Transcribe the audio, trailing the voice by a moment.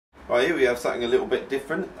Right, here we have something a little bit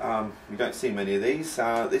different. You don't see many of these.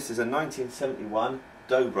 This is a 1971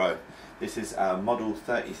 Dobro. This is model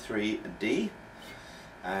 33D,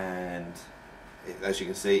 and as you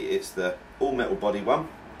can see, it's the all metal body one.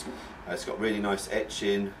 It's got really nice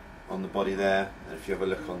etching on the body there, and if you have a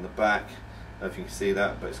look on the back, I don't know if you can see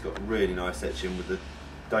that, but it's got really nice etching with the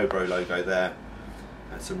Dobro logo there,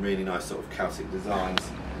 and some really nice sort of Celtic designs.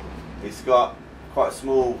 It's got quite a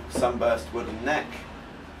small sunburst wooden neck.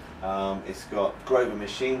 It's got Dobro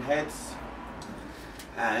machine heads,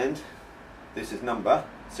 and this is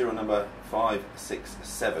serial number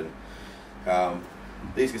 567.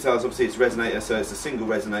 These guitars, obviously it's resonator, so it's a single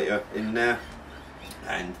resonator in there,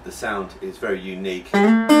 and the sound is very unique. So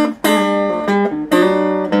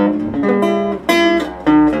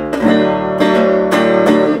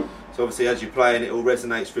obviously as you play, and it all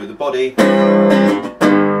resonates through the body.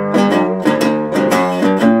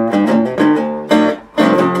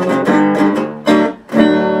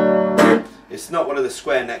 It's not one of the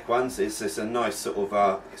square neck ones. It's a nice sort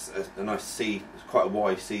of it's a nice C, quite a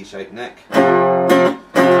wide C-shaped neck,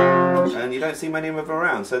 and you don't see many of them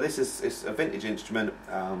around. So it's a vintage instrument,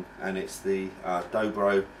 and it's the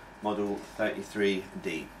Dobro model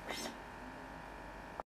 33D.